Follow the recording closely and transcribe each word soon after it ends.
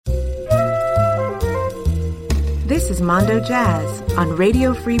This is Mondo Jazz on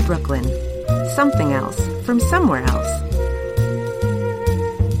Radio Free Brooklyn. Something else from somewhere else.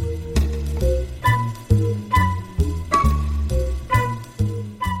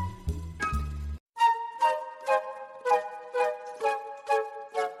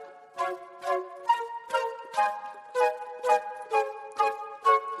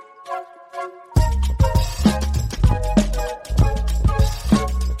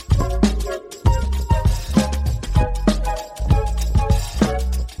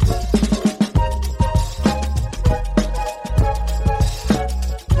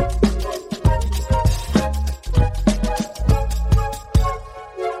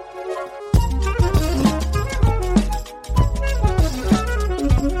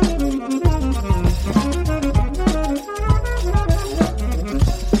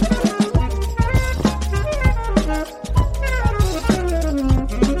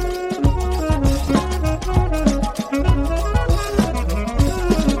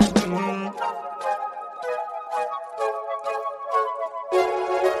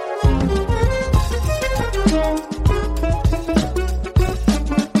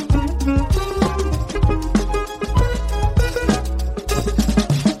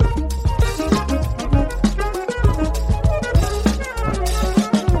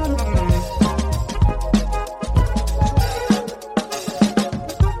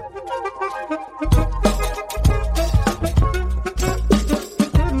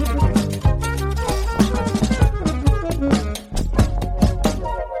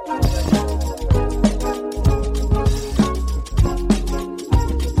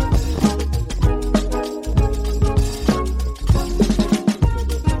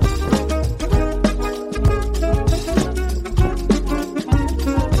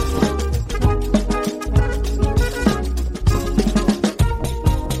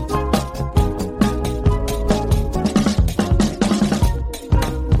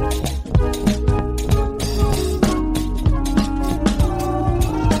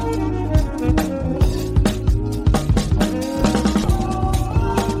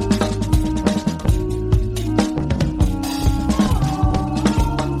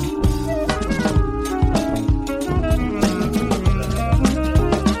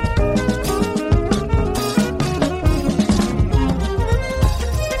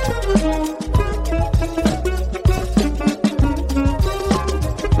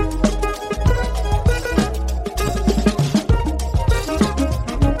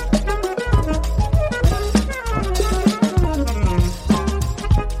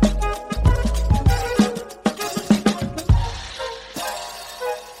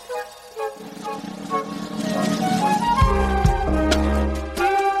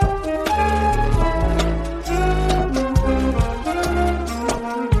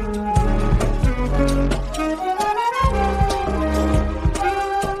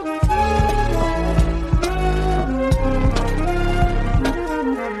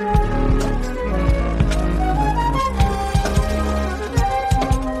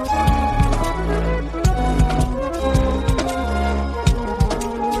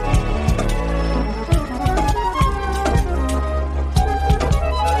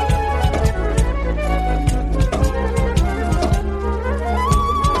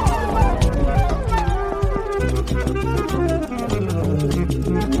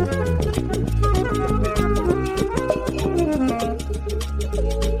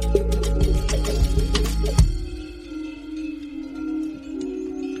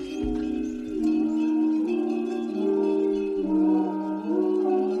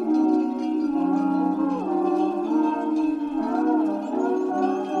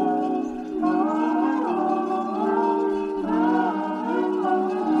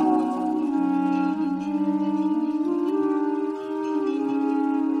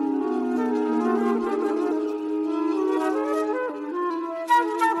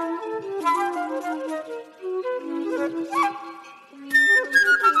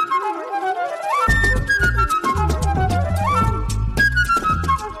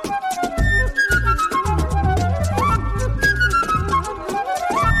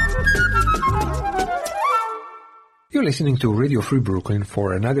 You're listening to Radio Free Brooklyn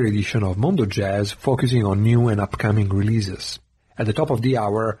for another edition of Mondo Jazz focusing on new and upcoming releases. At the top of the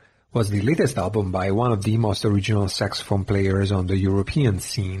hour was the latest album by one of the most original saxophone players on the European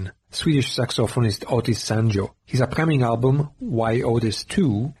scene, Swedish saxophonist Otis Sanjo. His upcoming album, Why Otis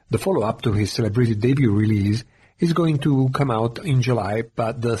 2, the follow-up to his celebrated debut release, is going to come out in July,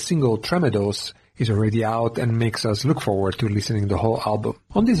 but the single Tremedos is already out and makes us look forward to listening to the whole album.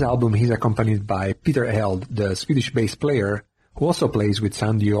 On this album, he's accompanied by Peter Eld, the Swedish bass player, who also plays with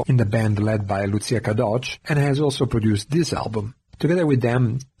Sandio in the band led by Lucia Kadoc and has also produced this album. Together with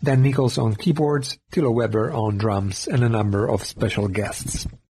them, Dan Nichols on keyboards, Tilo Weber on drums, and a number of special guests.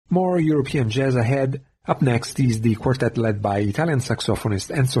 More European jazz ahead. Up next is the quartet led by Italian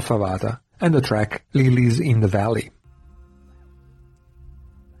saxophonist Enzo Favata and the track Lilies in the Valley.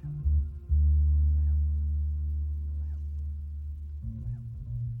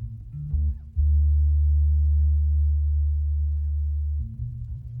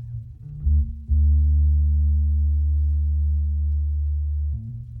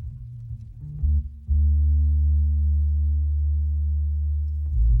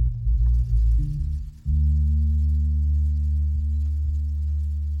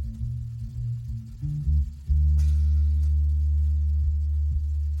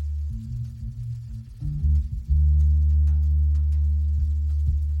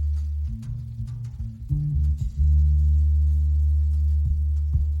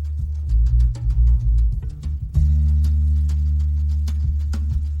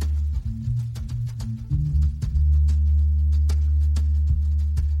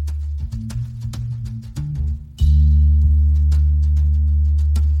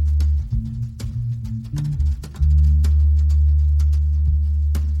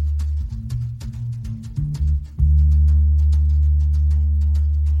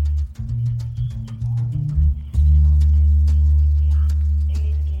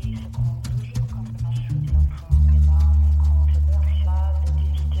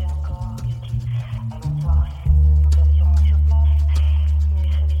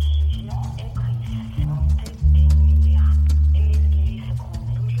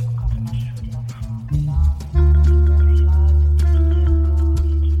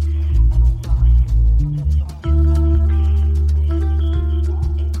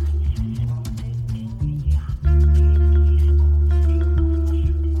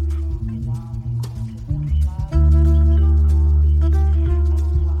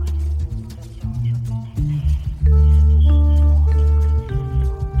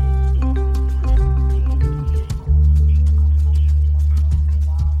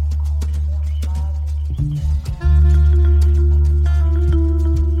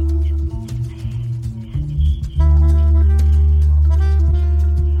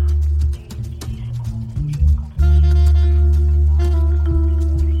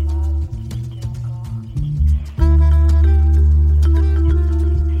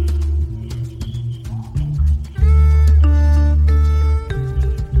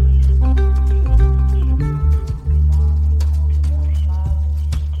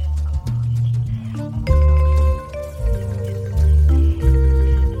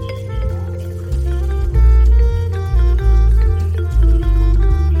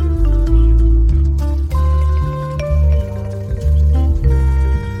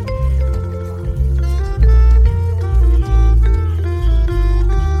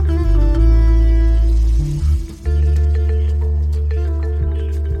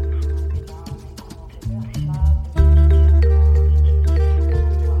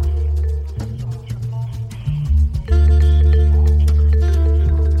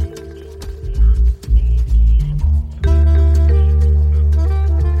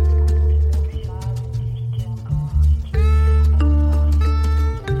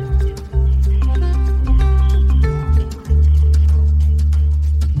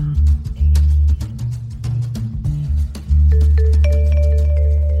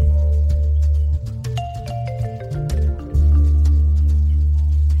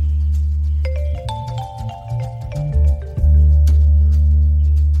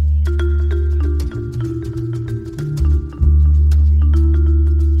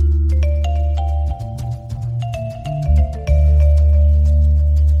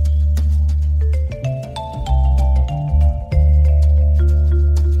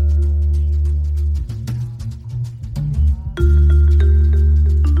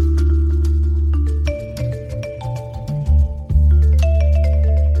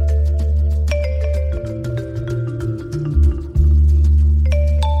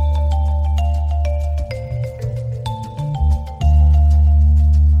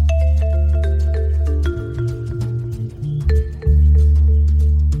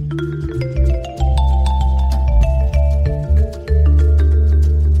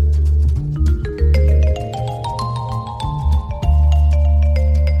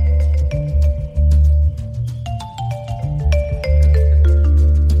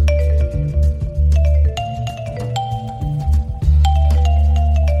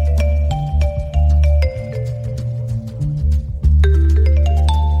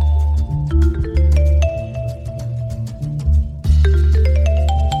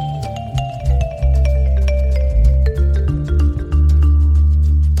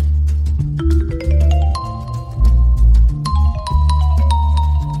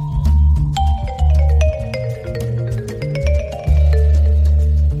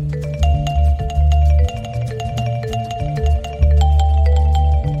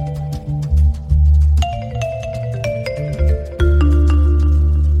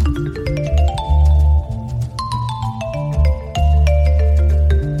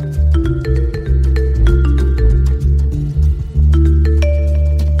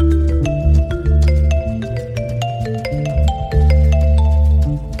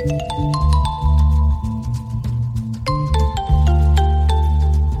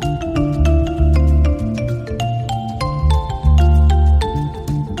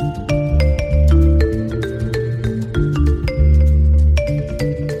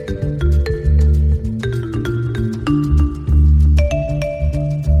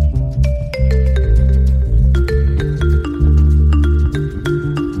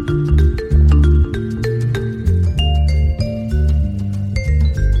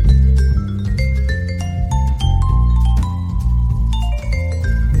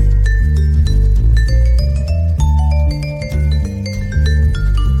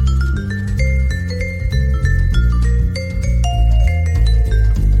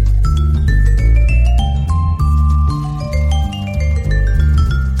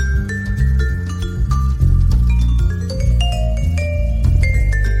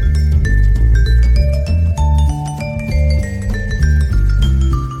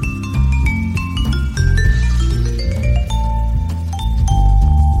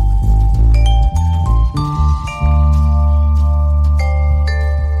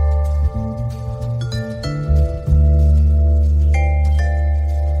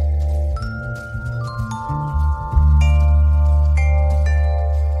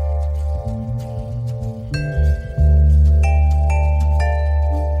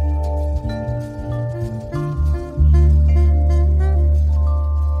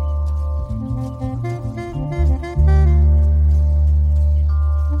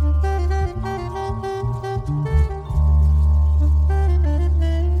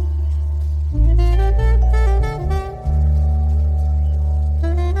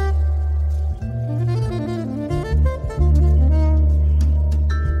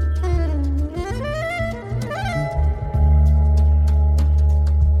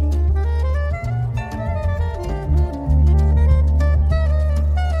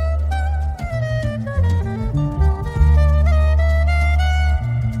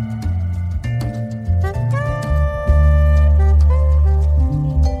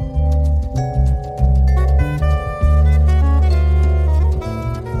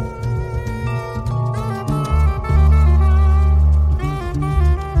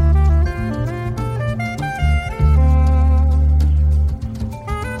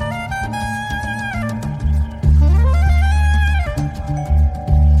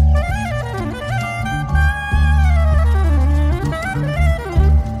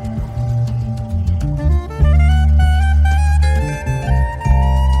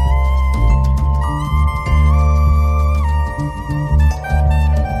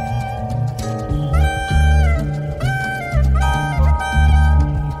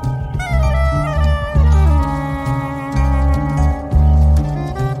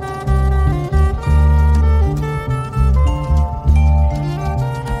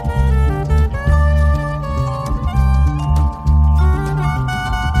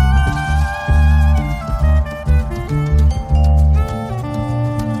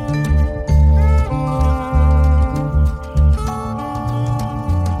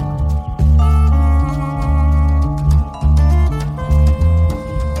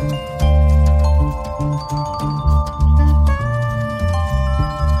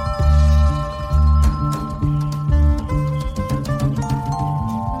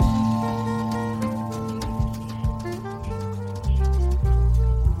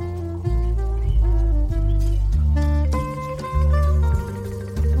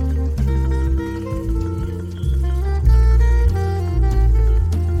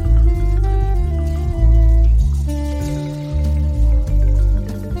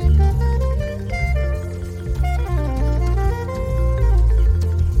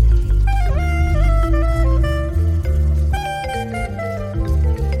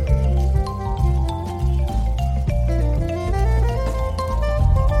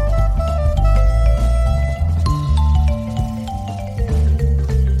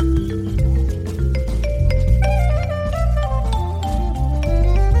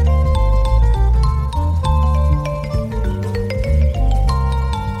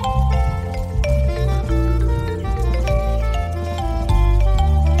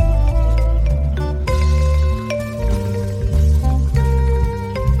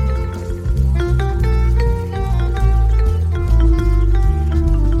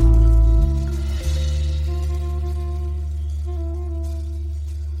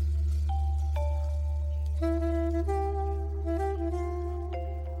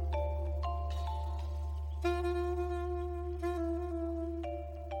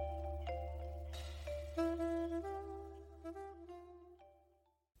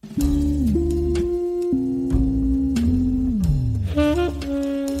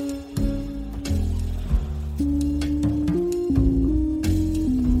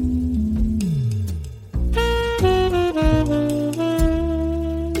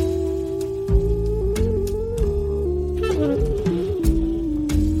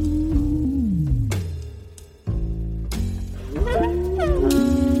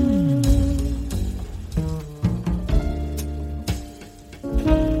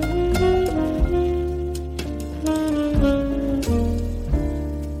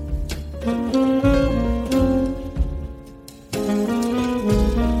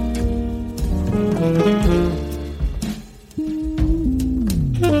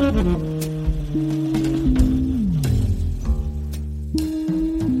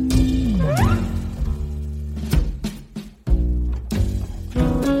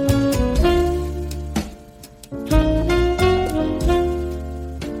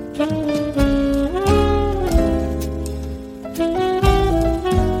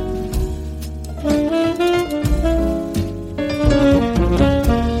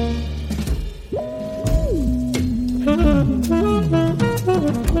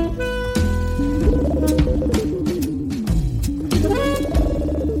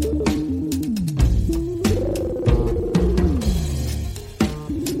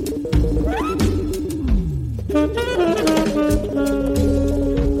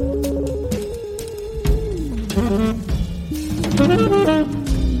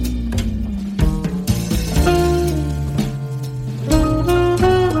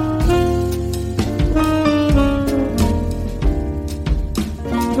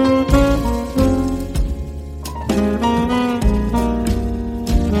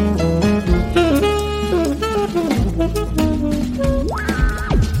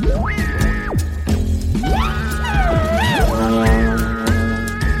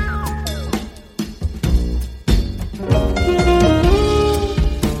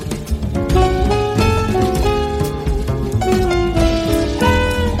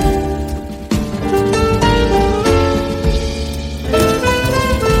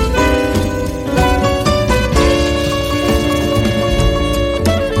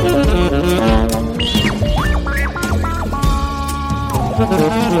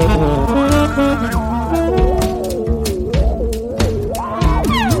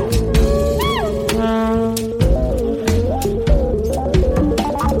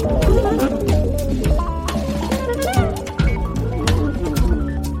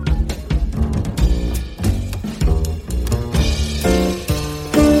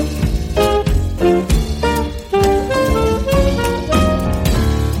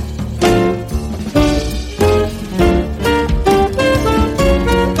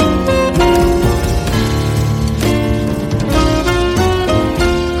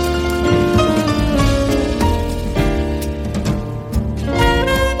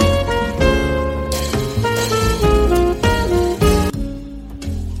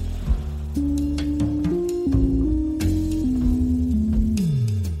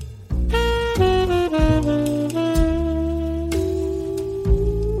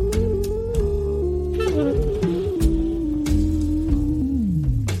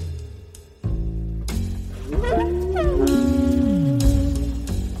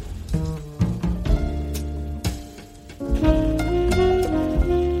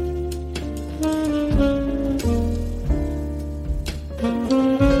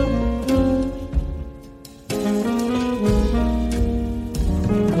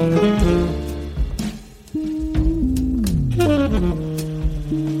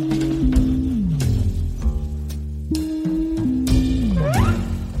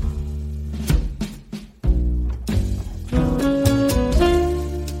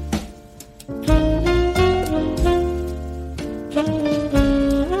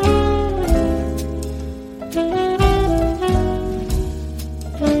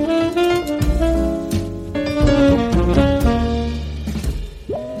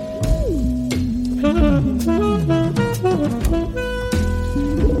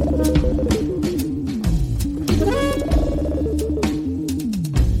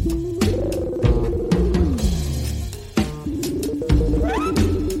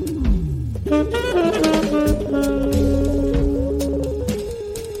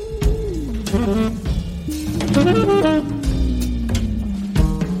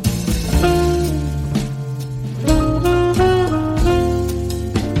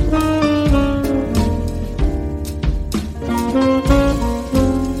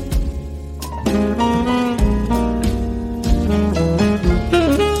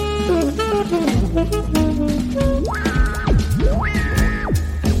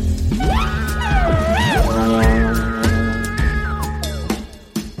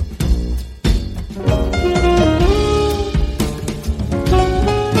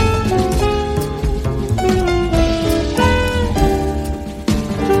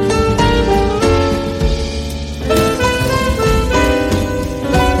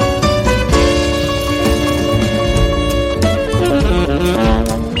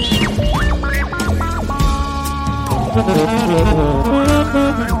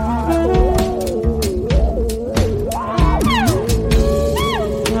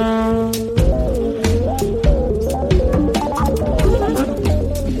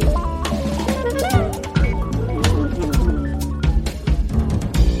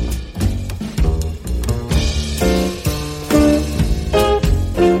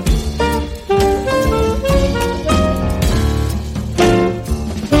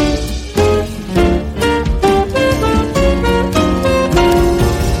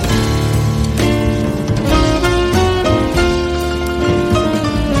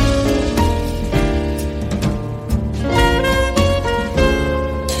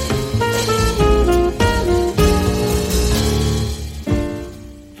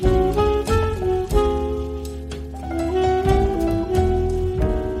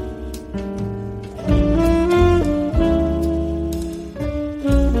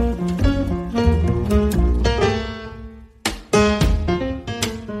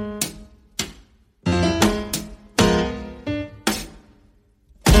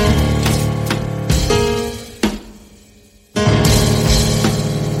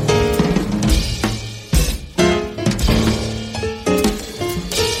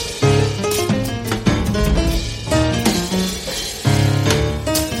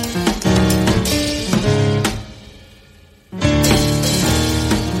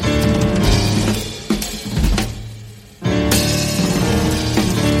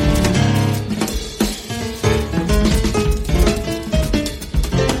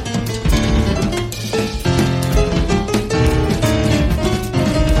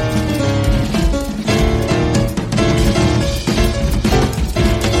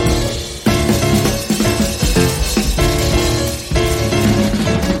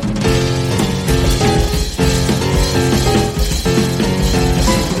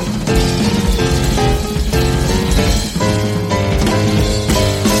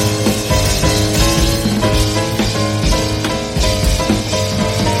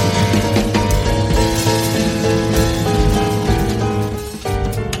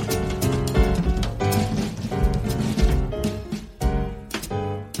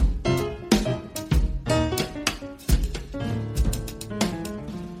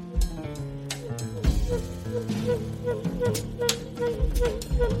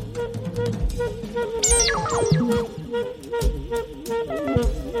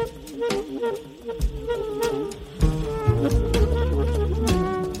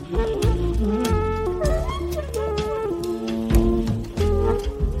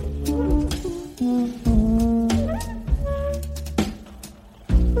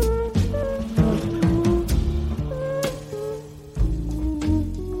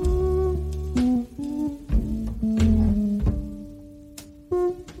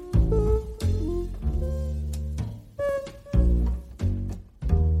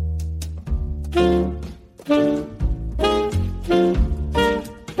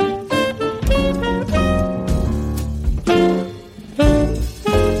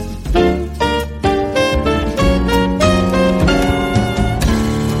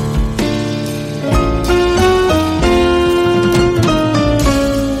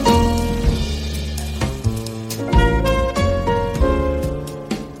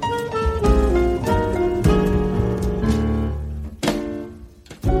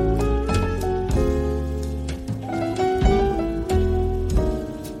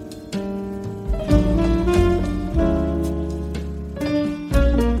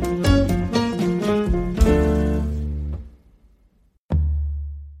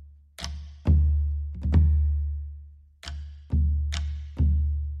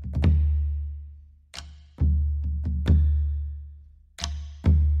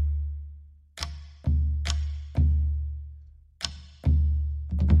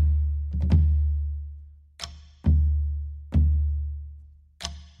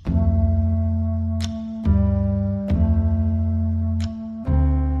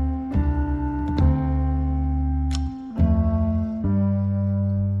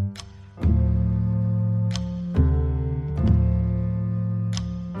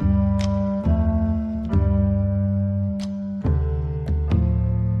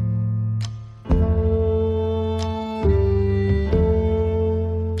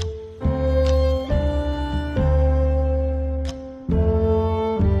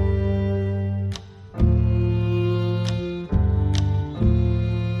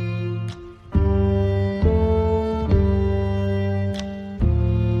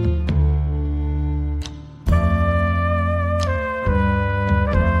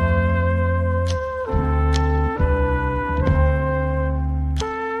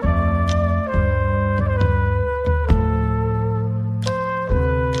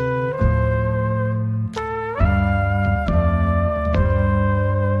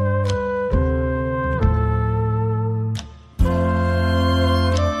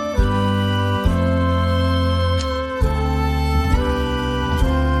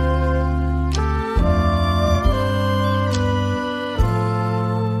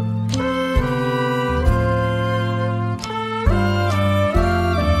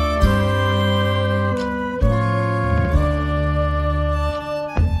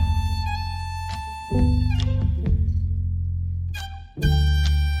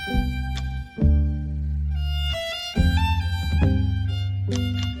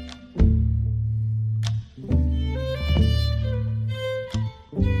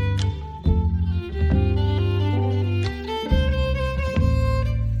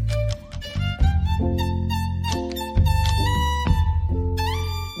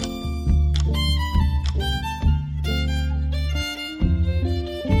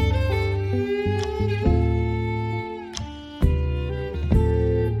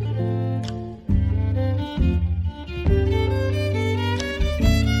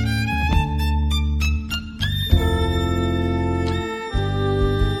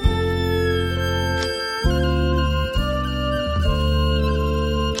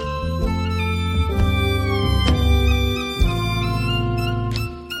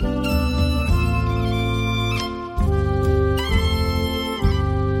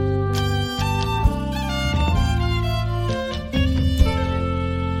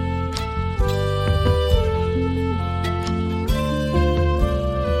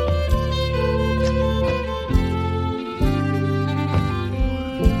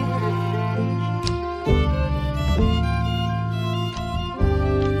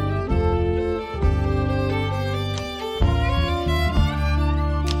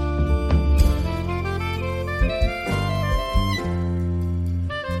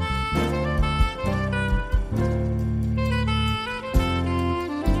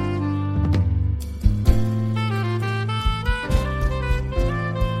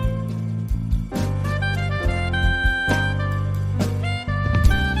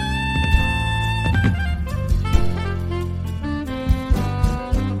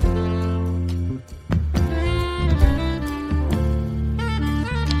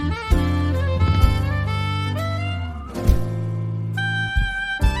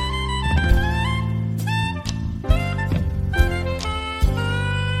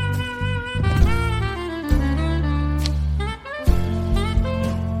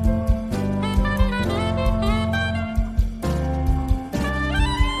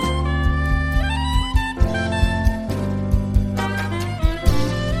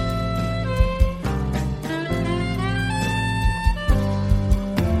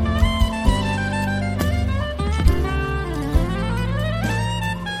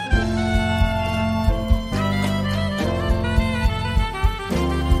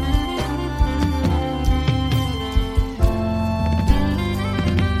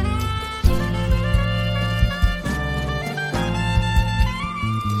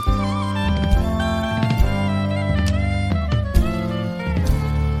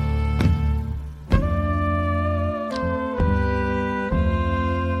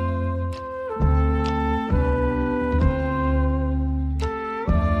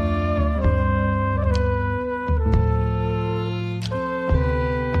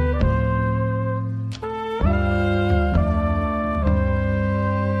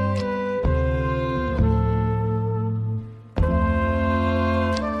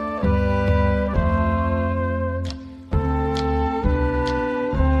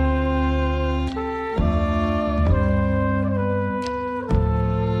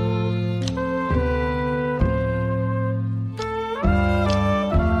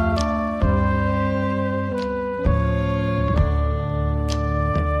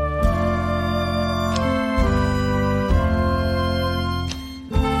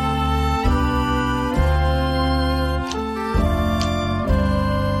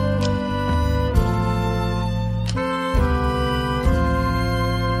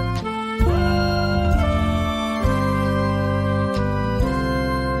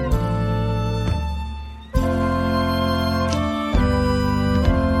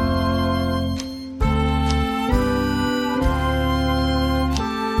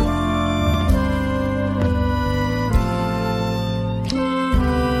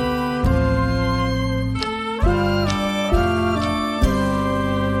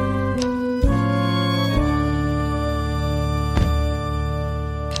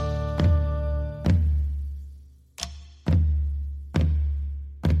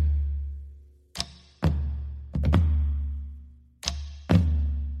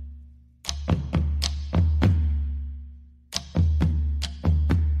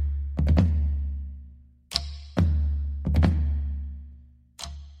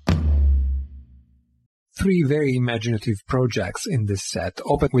 three very imaginative projects in this set,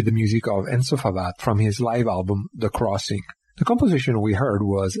 open with the music of Enzo Favat from his live album The Crossing. The composition we heard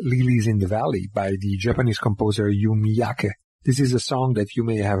was Lilies in the Valley by the Japanese composer Yu Miyake. This is a song that you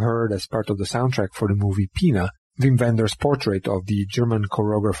may have heard as part of the soundtrack for the movie Pina, Wim Wenders' portrait of the German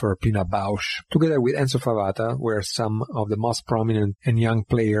choreographer Pina Bausch. Together with Enzo Favata were some of the most prominent and young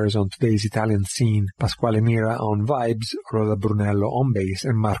players on today's Italian scene, Pasquale Mira on vibes, Rosa Brunello on bass,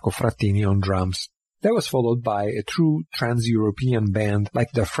 and Marco Frattini on drums. That was followed by a true trans-European band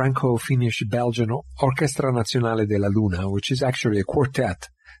like the Franco-Finnish-Belgian Orchestra Nazionale della Luna, which is actually a quartet,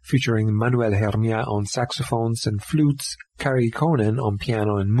 featuring Manuel Hermia on saxophones and flutes, Kari Konen on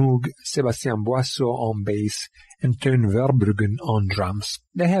piano and moog, Sebastian Boisseau on bass, and Teun Verbruggen on drums.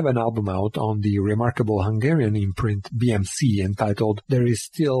 They have an album out on the remarkable Hungarian imprint BMC entitled There Is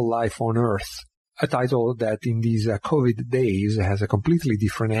Still Life on Earth, a title that in these COVID days has a completely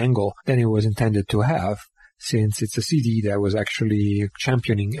different angle than it was intended to have, since it's a CD that was actually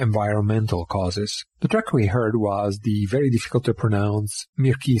championing environmental causes. The track we heard was the very difficult to pronounce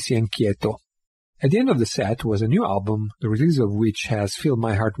Mirchi Si Inquieto. At the end of the set was a new album, the release of which has filled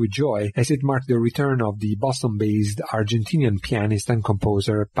my heart with joy, as it marked the return of the Boston-based Argentinian pianist and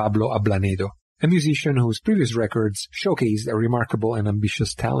composer Pablo Ablanedo, a musician whose previous records showcased a remarkable and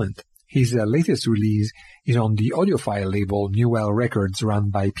ambitious talent. His latest release is on the audiophile label Newell Records, run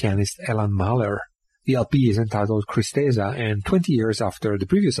by pianist Elan Mahler. The LP is entitled Cristesa, and 20 years after the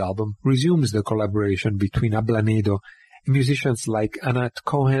previous album, resumes the collaboration between Ablanedo and musicians like Anat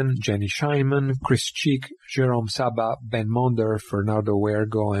Cohen, Jenny Scheinman, Chris Cheek, Jerome Saba, Ben Monder, Fernando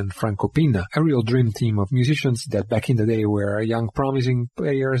Huergo, and Franco Pina, a real dream team of musicians that back in the day were young promising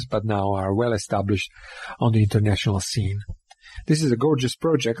players but now are well established on the international scene. This is a gorgeous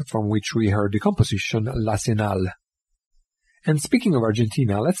project from which we heard the composition La Senal. And speaking of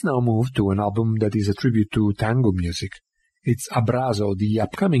Argentina, let's now move to an album that is a tribute to tango music. It's Abrazo, the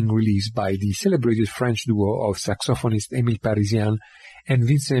upcoming release by the celebrated French duo of saxophonist Émile Parisien and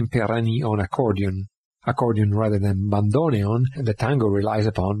Vincent Perani on accordion. Accordion rather than bandoneon, the tango relies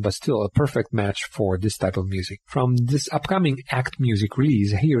upon, but still a perfect match for this type of music. From this upcoming act music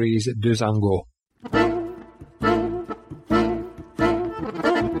release, here is Deux Angos.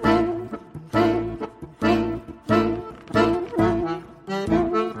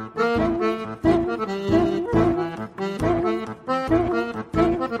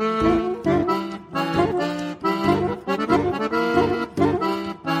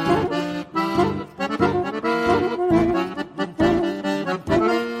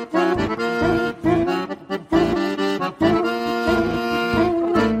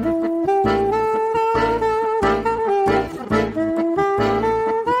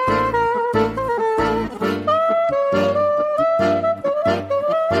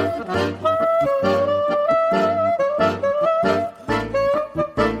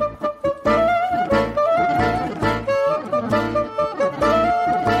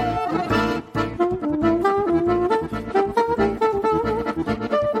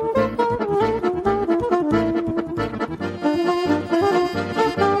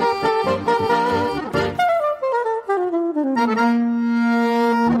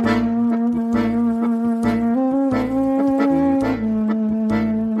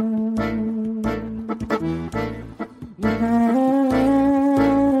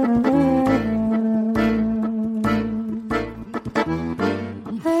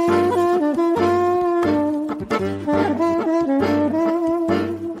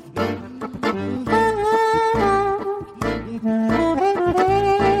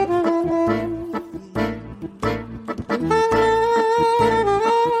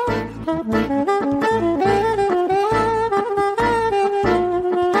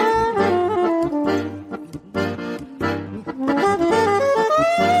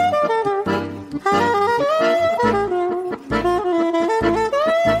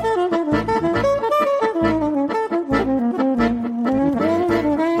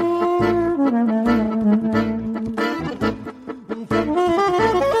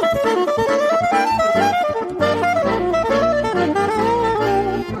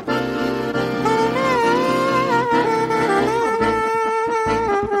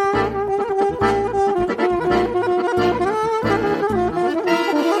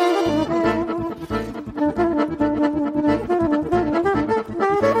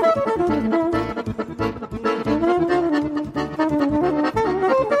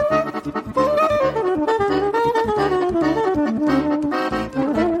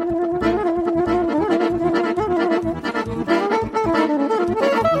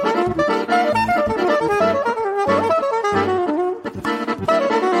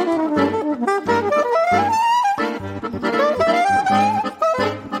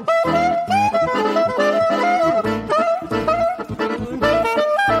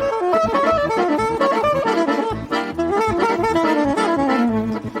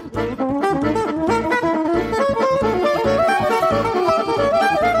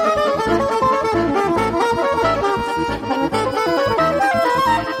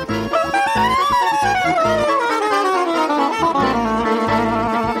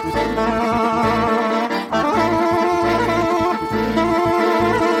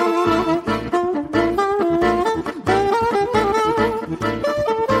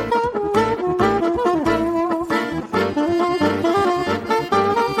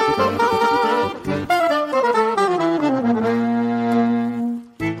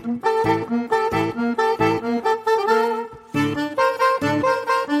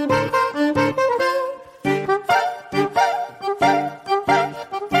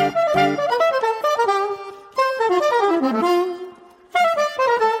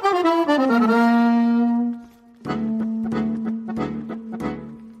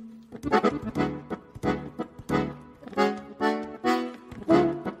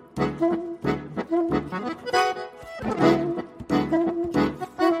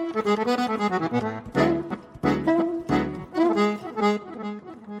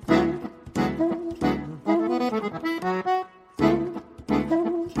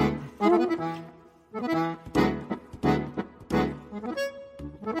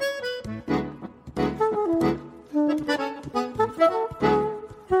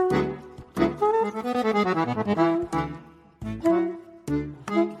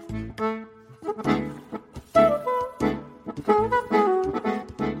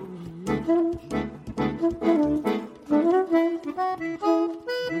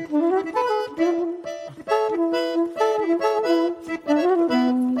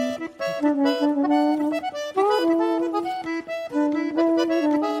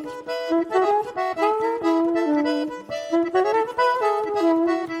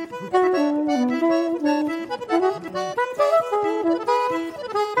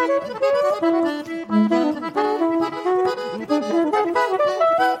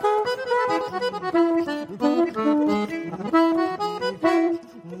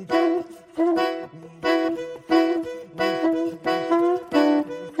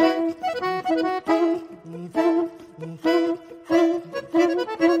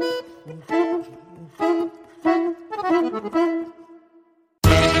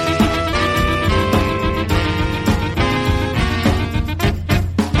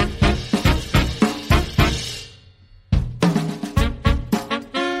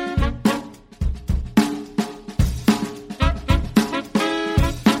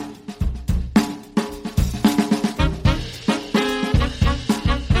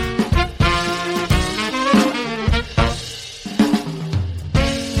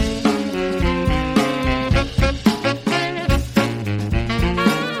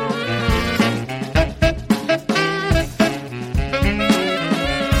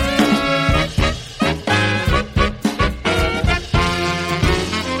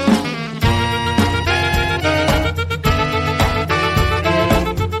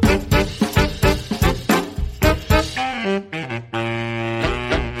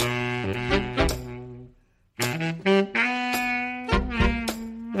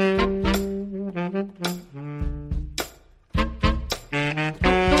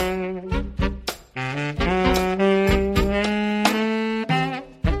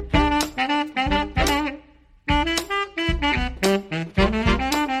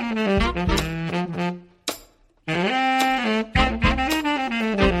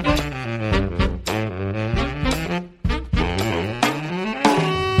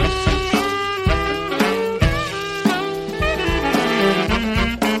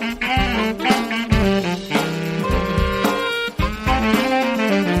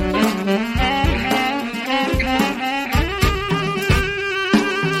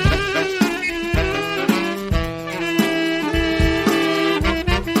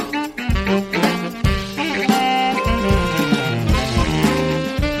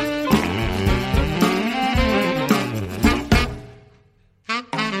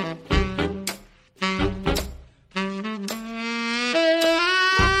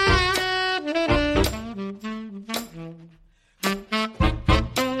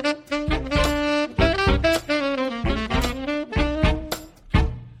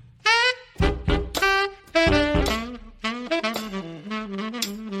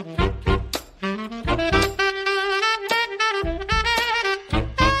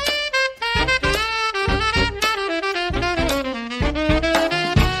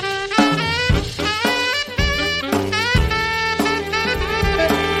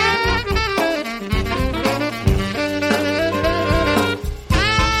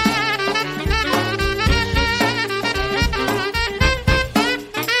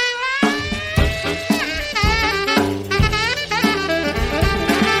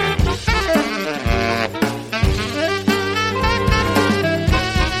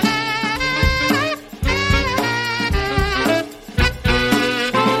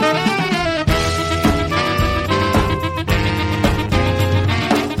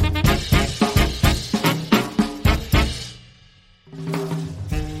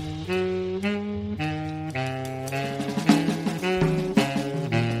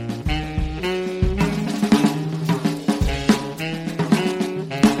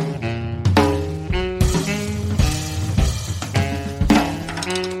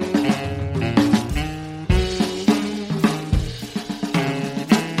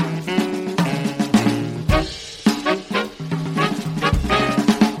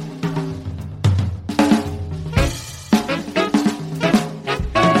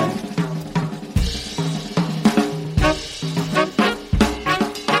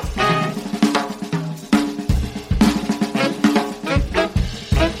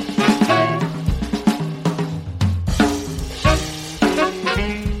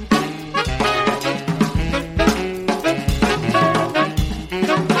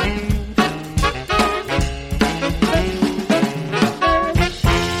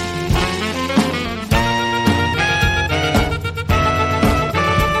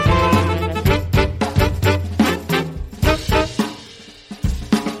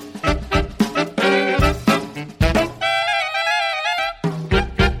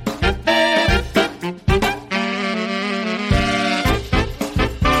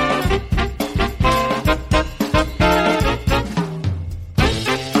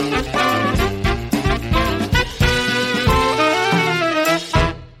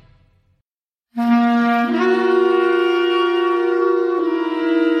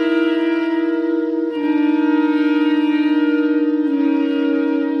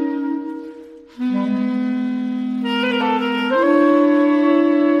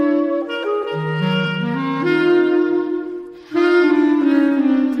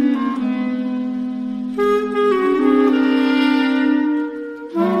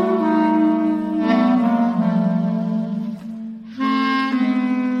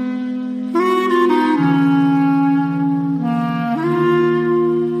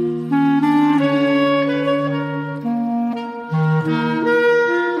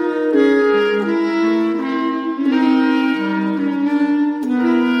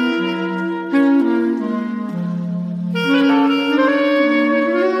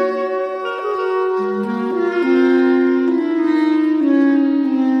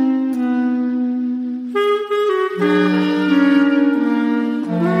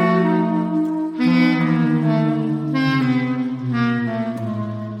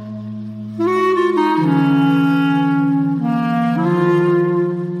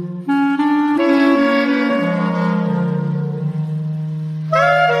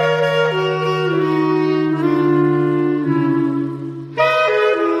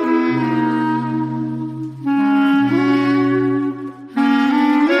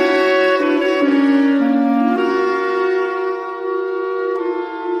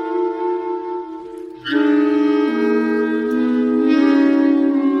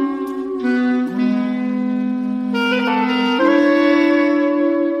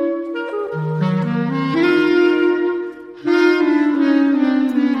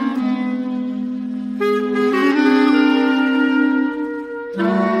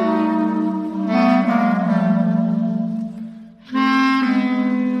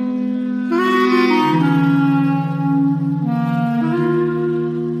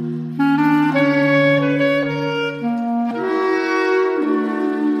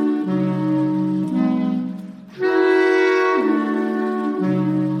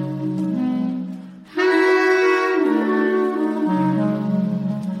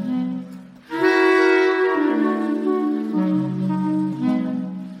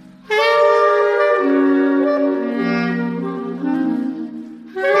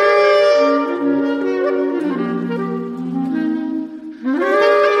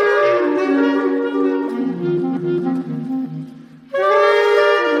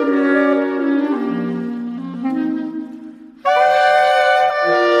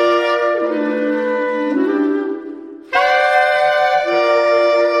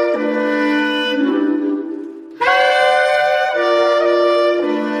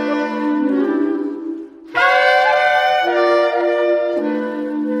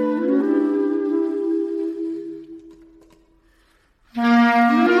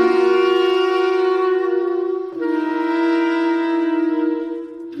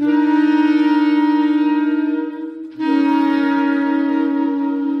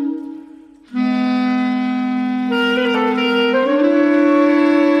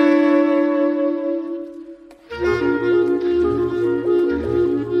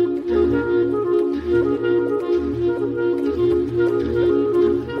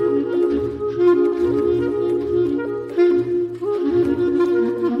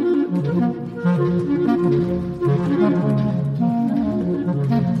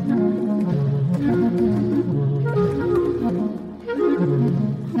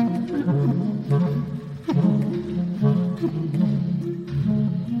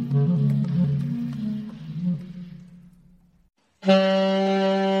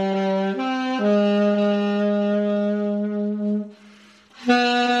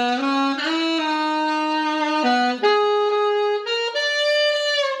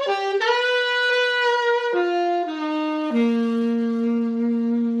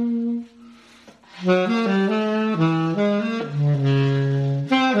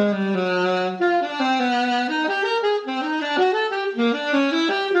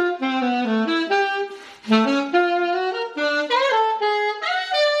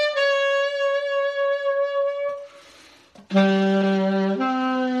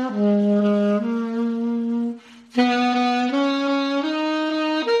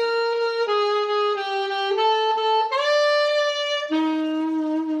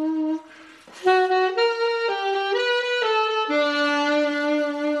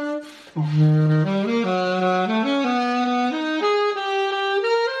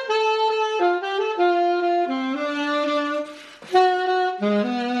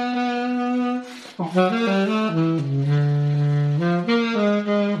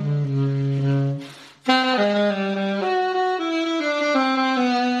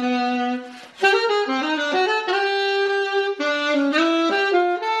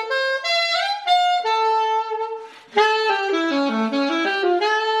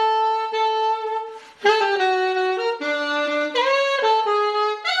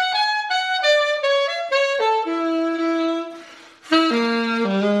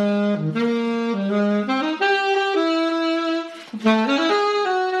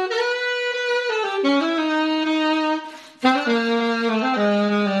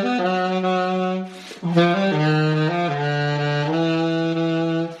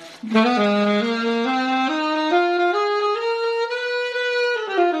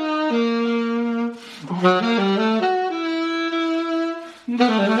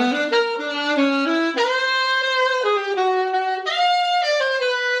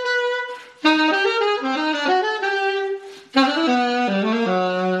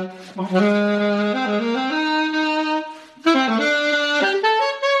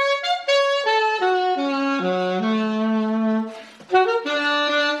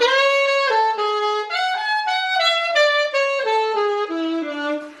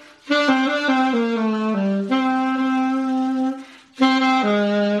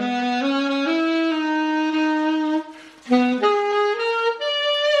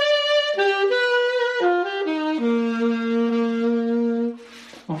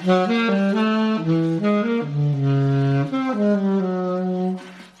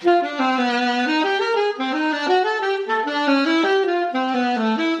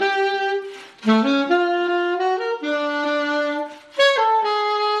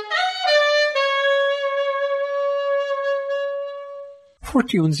 Four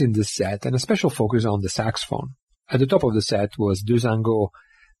tunes in this set and a special focus on the saxophone. At the top of the set was Deux Angos,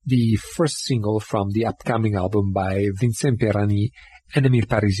 the first single from the upcoming album by Vincent Perani and Emile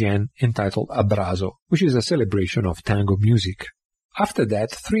Parisien entitled Abrazo, which is a celebration of tango music. After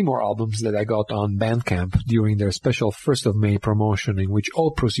that, three more albums that I got on Bandcamp during their special 1st of May promotion in which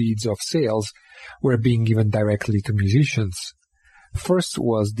all proceeds of sales were being given directly to musicians. First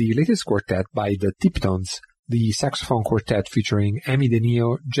was the latest quartet by the Tiptons, the saxophone quartet featuring Amy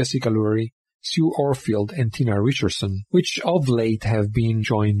DeNeo, Jessica Lurie, Sue Orfield, and Tina Richardson, which of late have been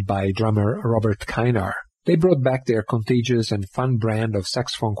joined by drummer Robert Kynar. They brought back their contagious and fun brand of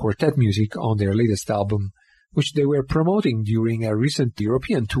saxophone quartet music on their latest album, which they were promoting during a recent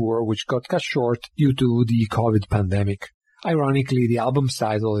European tour which got cut short due to the COVID pandemic. Ironically, the album's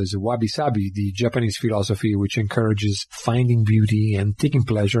title is Wabi Sabi, the Japanese philosophy which encourages finding beauty and taking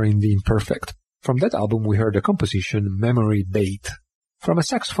pleasure in the imperfect. From that album we heard the composition Memory Bait. From a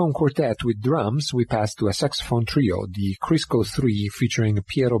saxophone quartet with drums, we passed to a saxophone trio, the Crisco 3, featuring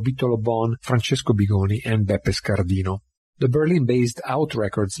Piero Bittolo-Bon, Francesco Bigoni, and Beppe Scardino. The Berlin-based Out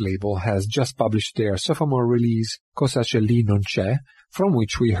Records label has just published their sophomore release, Cosa c'è lì non c'è, from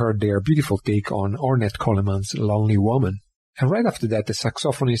which we heard their beautiful take on Ornette Coleman's Lonely Woman. And right after that, a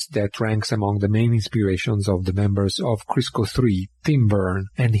saxophonist that ranks among the main inspirations of the members of Crisco 3, Tim Byrne,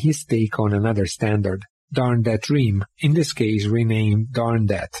 and his take on another standard, Darn That Dream, in this case renamed Darn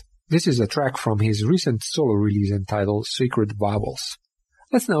That. This is a track from his recent solo release entitled Sacred Vowels.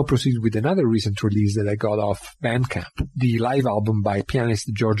 Let's now proceed with another recent release that I got off Bandcamp, the live album by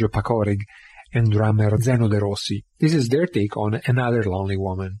pianist Giorgio Pacorig and drummer Zeno De Rossi. This is their take on Another Lonely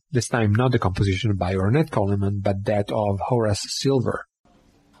Woman, this time not the composition by Ornette Coleman, but that of Horace Silver.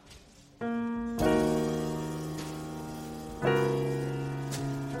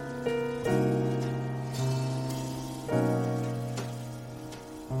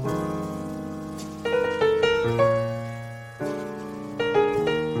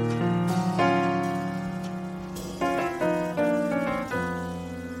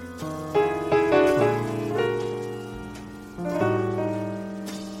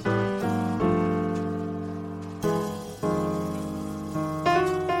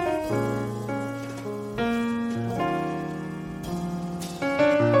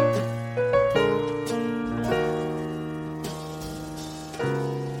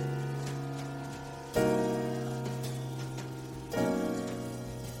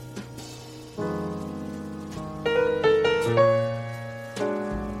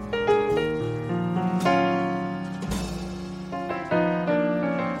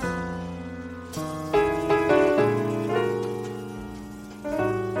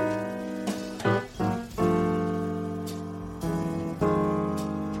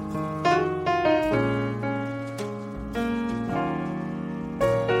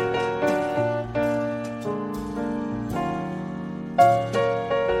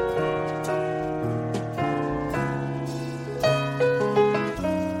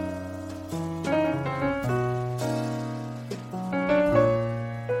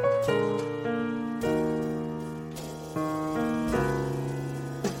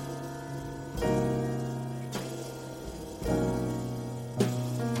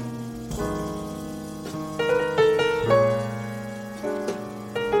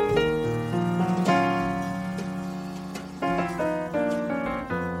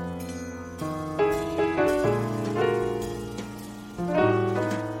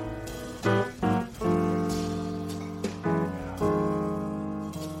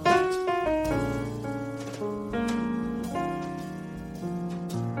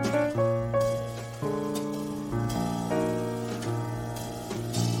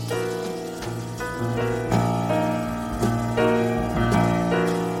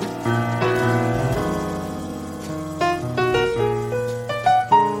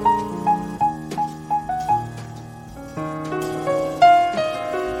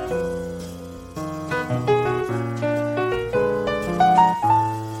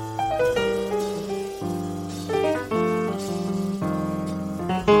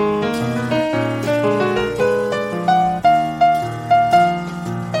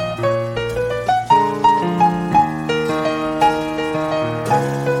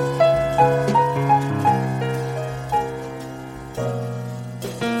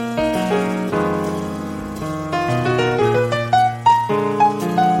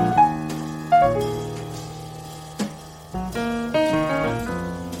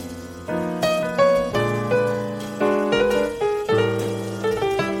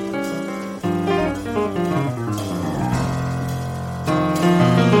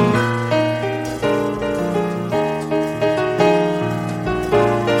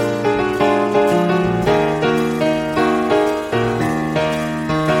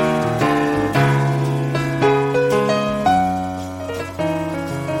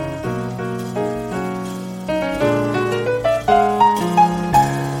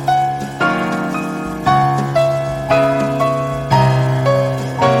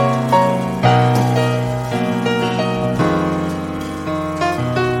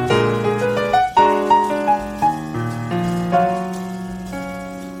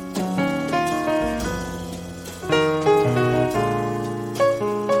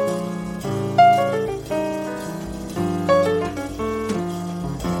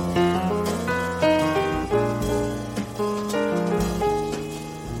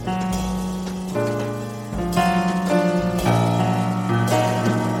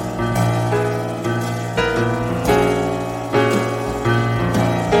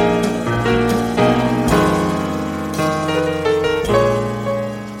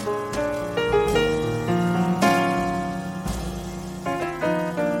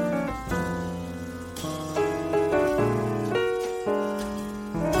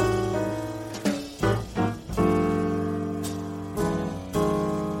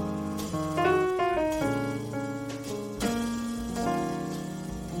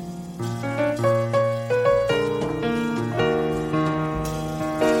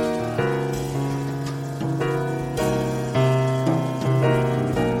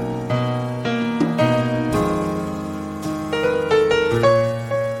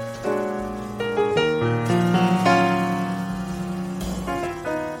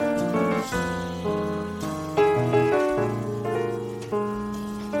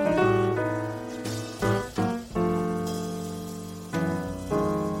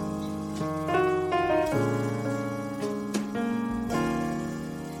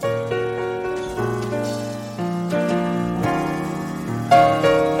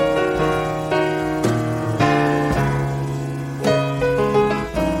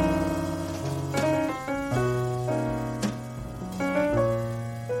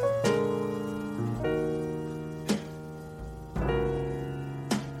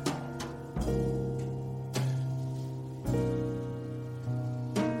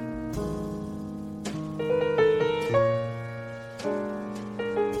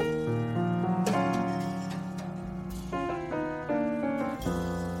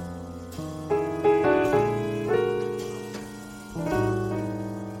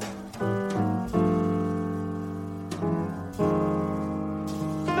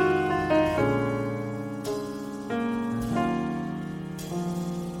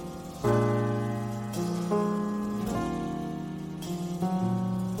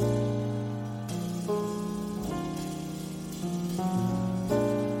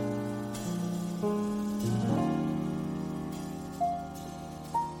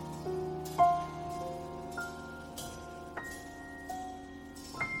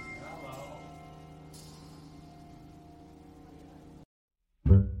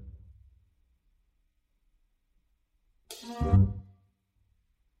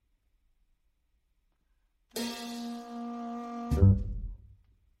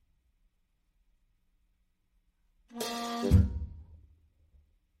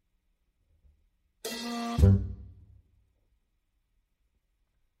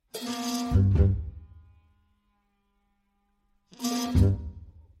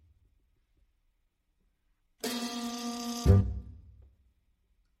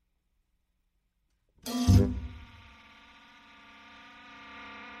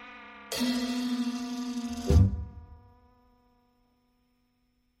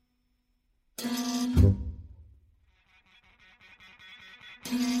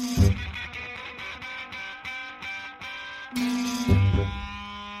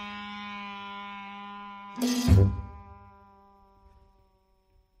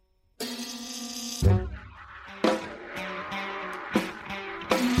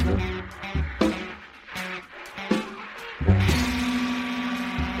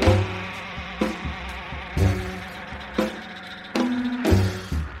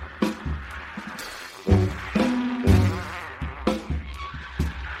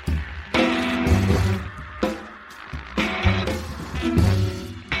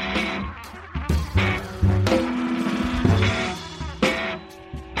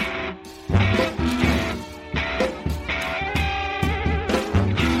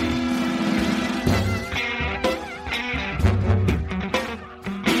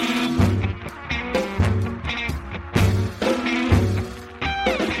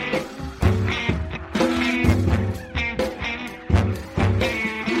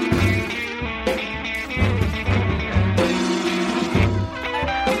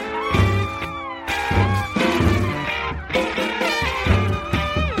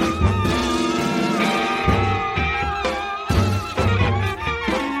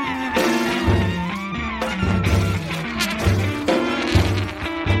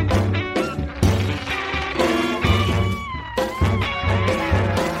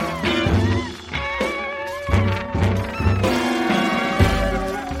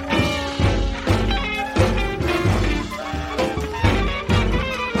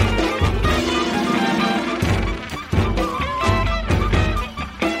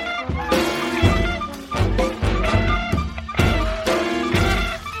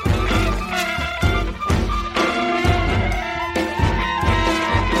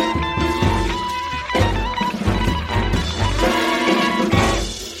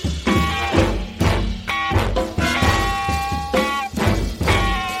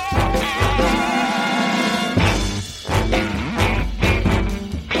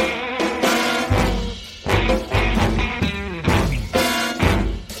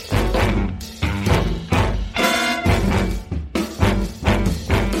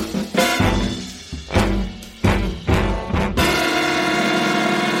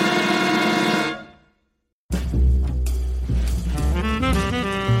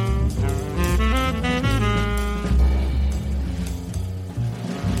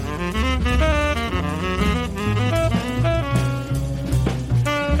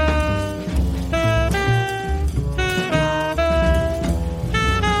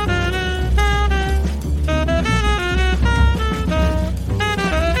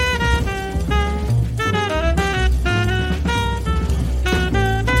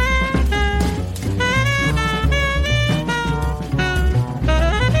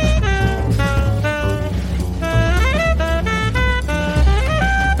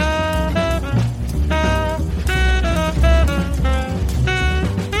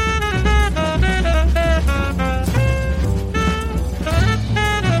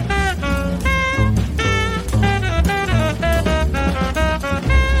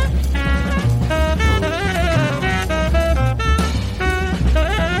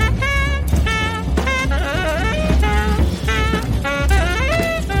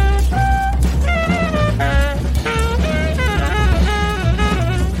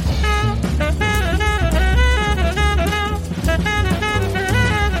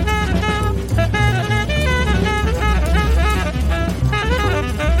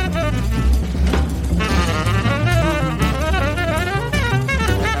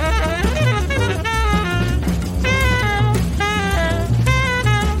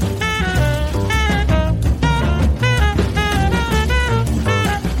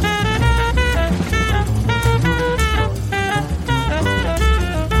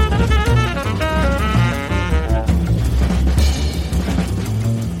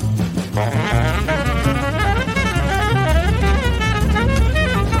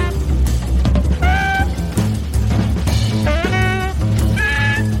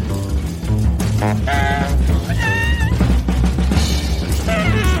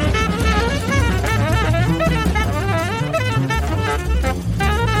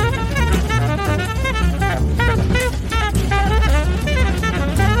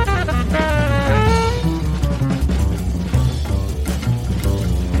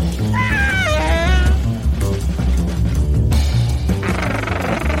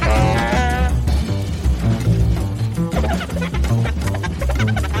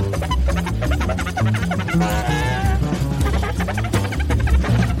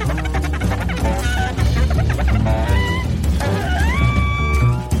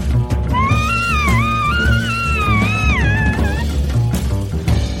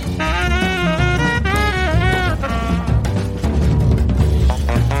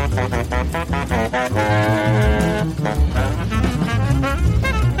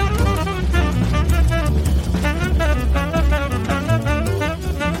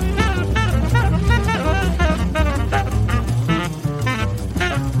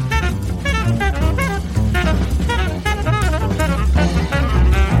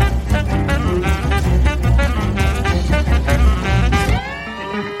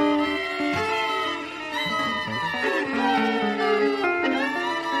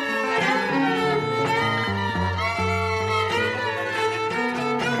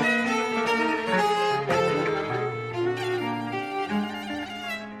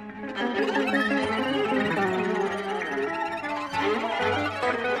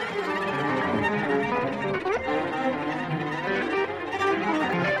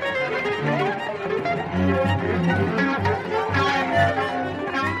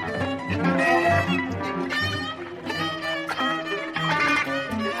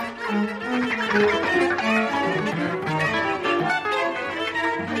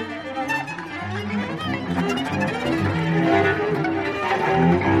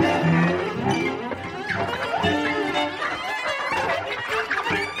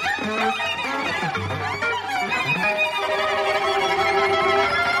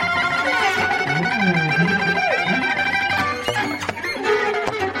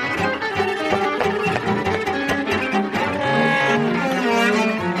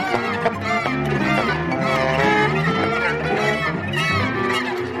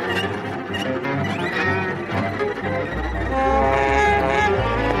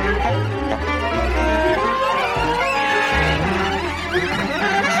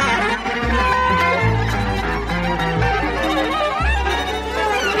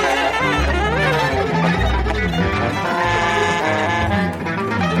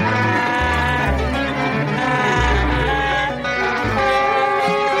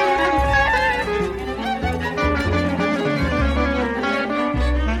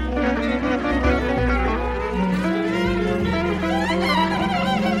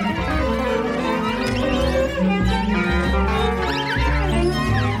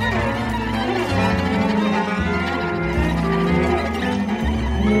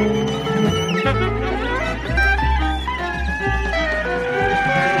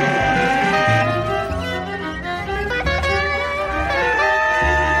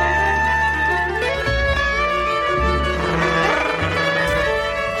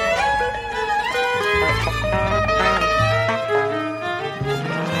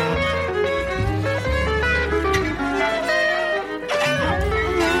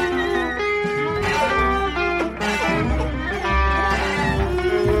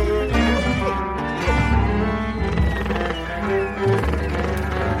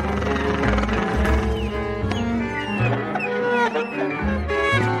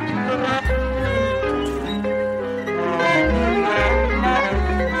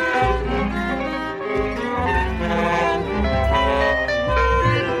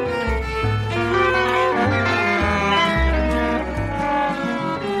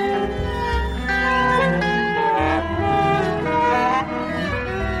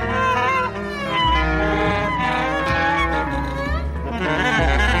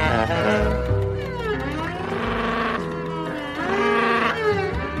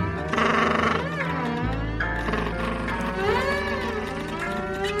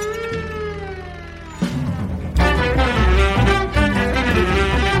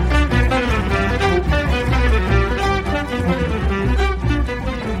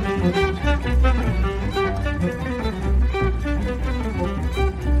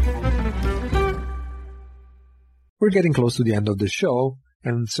 We're getting close to the end of the show,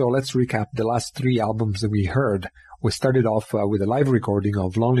 and so let's recap the last three albums that we heard. We started off with a live recording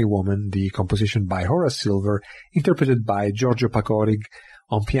of Lonely Woman, the composition by Horace Silver, interpreted by Giorgio Pacorig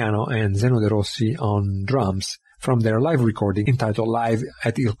on piano and Zeno De Rossi on drums, from their live recording entitled Live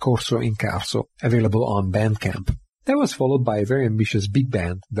at Il Corso in Carso, available on Bandcamp. That was followed by a very ambitious big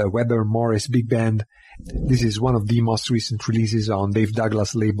band, the Weber Morris Big Band. This is one of the most recent releases on Dave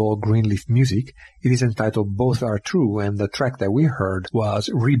Douglas' label Greenleaf Music. It is entitled Both Are True, and the track that we heard was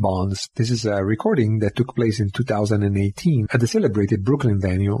Rebonds. This is a recording that took place in 2018 at the celebrated Brooklyn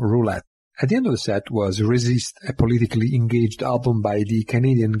venue Roulette. At the end of the set was Resist, a politically engaged album by the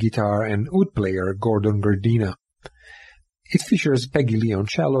Canadian guitar and oud player Gordon Gardina. It features Peggy Lee on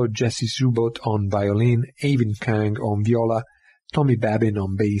cello, Jesse Zubot on violin, Avin Kang on viola, Tommy Babin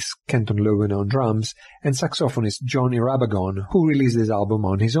on bass, Kenton Lowen on drums, and saxophonist John Irabagon, who released this album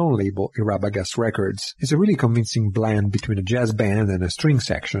on his own label, Irabagas Records. It's a really convincing blend between a jazz band and a string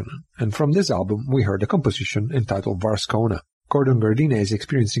section, and from this album we heard a composition entitled Varscona. Gordon Gardina is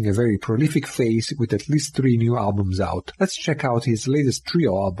experiencing a very prolific phase with at least 3 new albums out. Let's check out his latest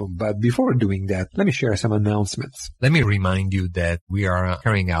trio album, but before doing that, let me share some announcements. Let me remind you that we are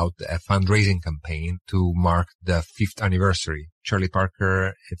carrying out a fundraising campaign to mark the 5th anniversary. Charlie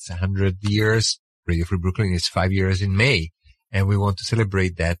Parker, it's 100 years. Radio Free Brooklyn is 5 years in May. And we want to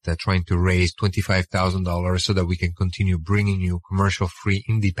celebrate that, trying to raise $25,000 so that we can continue bringing you commercial-free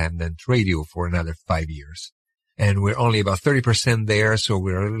independent radio for another 5 years. And we're only about 30% there, so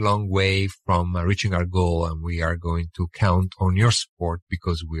we're a long way from reaching our goal, and we are going to count on your support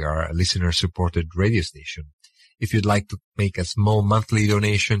because we are a listener-supported radio station. If you'd like to make a small monthly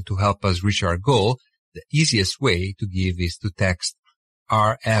donation to help us reach our goal, the easiest way to give is to text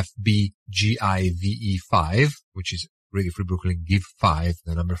RFBGIVE5, which is Radio Free Brooklyn Give 5,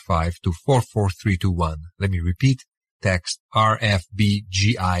 the number 5, to 44321. Let me repeat. Text RFBGIVE5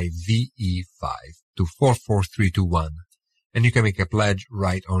 to 44321. And you can make a pledge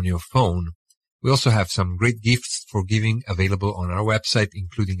right on your phone. We also have some great gifts for giving available on our website,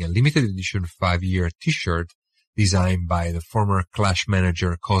 including a limited edition 5-year t-shirt designed by the former Clash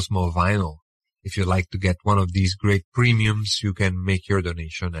manager Cosmo Vinyl. If you'd like to get one of these great premiums, you can make your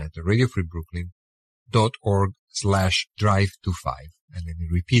donation at radiofreebrooklyn.org/drive-to-5. And let me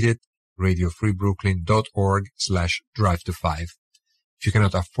repeat it, radiofreebrooklyn.org/drive-to-5. If you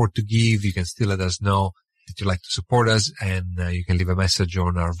cannot afford to give, you can still let us know that you'd like to support us, and you can leave a message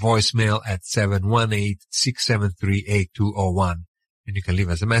on our voicemail at 718-673-8201. And you can leave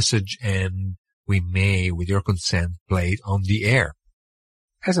us a message, and we may, with your consent, play it on the air.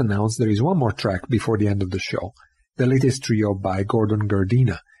 As announced, there is one more track before the end of the show, the latest trio by Gordon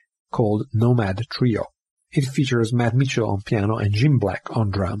Gardina, called Nomad Trio. It features Matt Mitchell on piano and Jim Black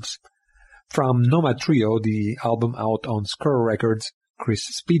on drums. From Nomad Trio, the album out on Skr Records, Chris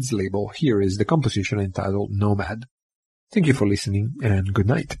Speed's label, here is the composition entitled Nomad. Thank you for listening, and good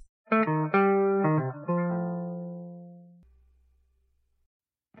night.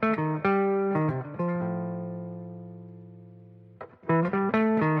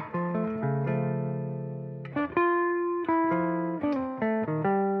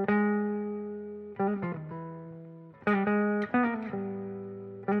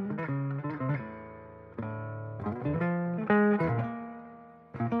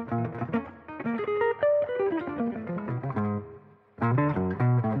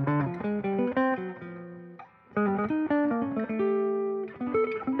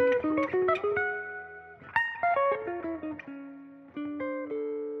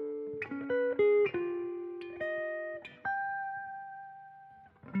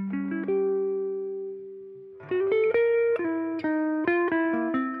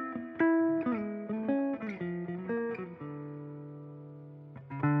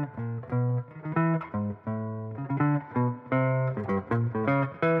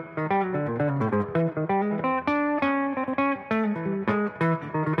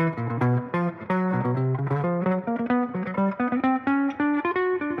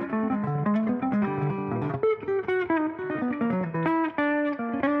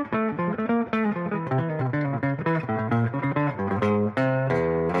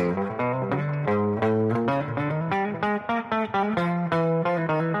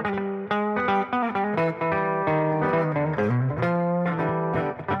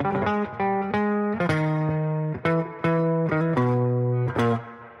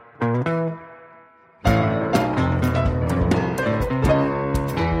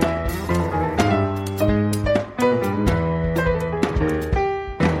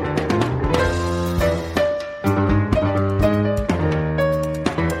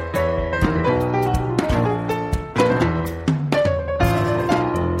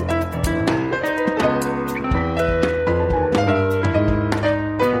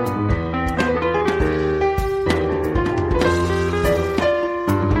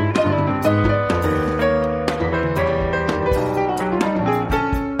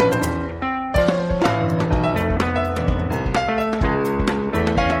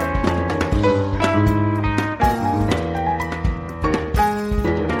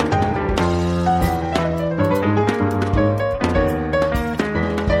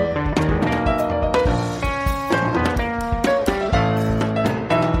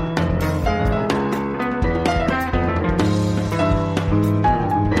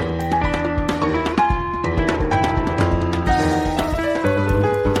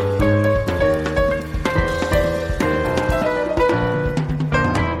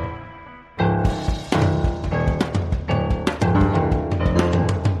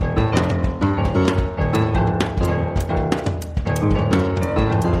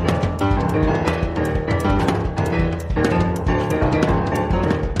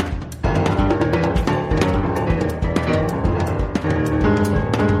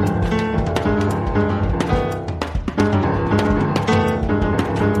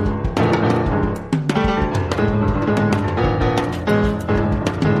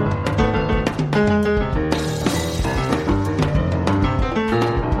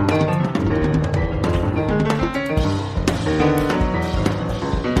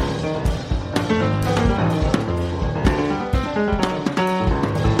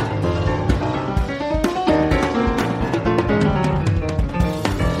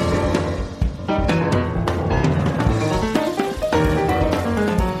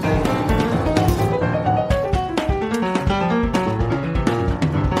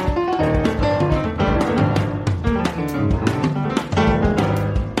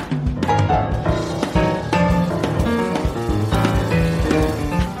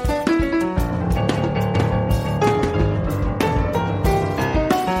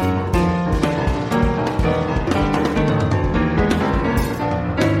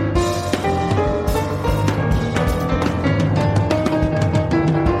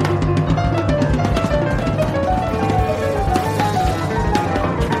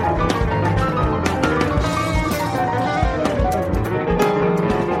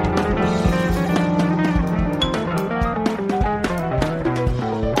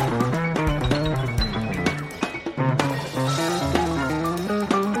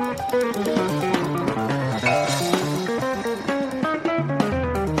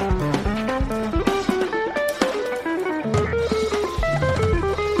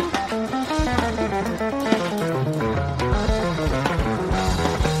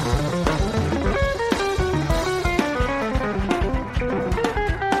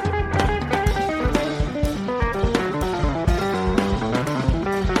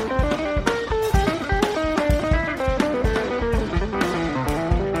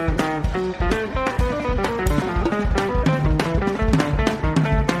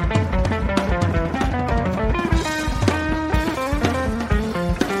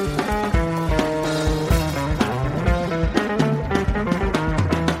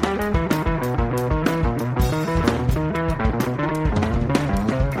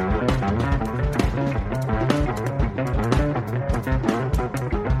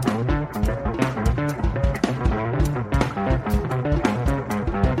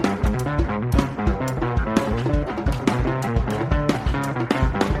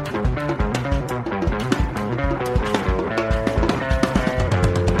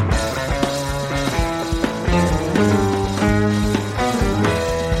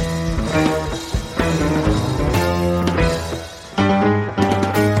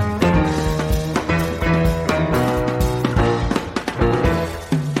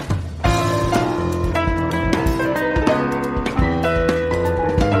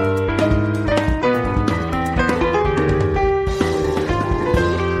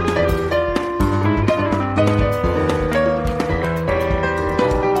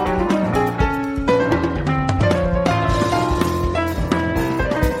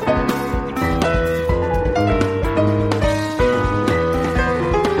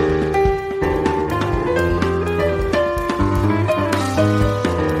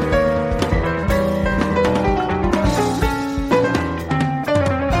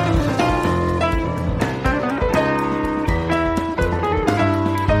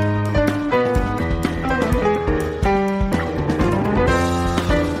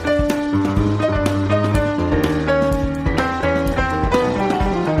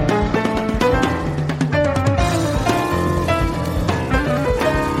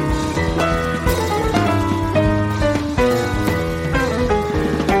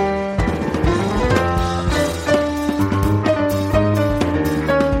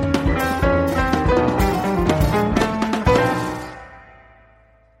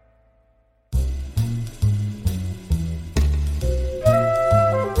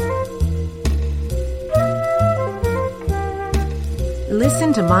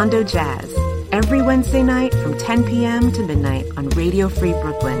 Listen to Mondo Jazz every Wednesday night from 10 p.m. to midnight on Radio Free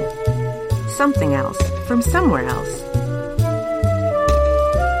Brooklyn. Something else from somewhere else.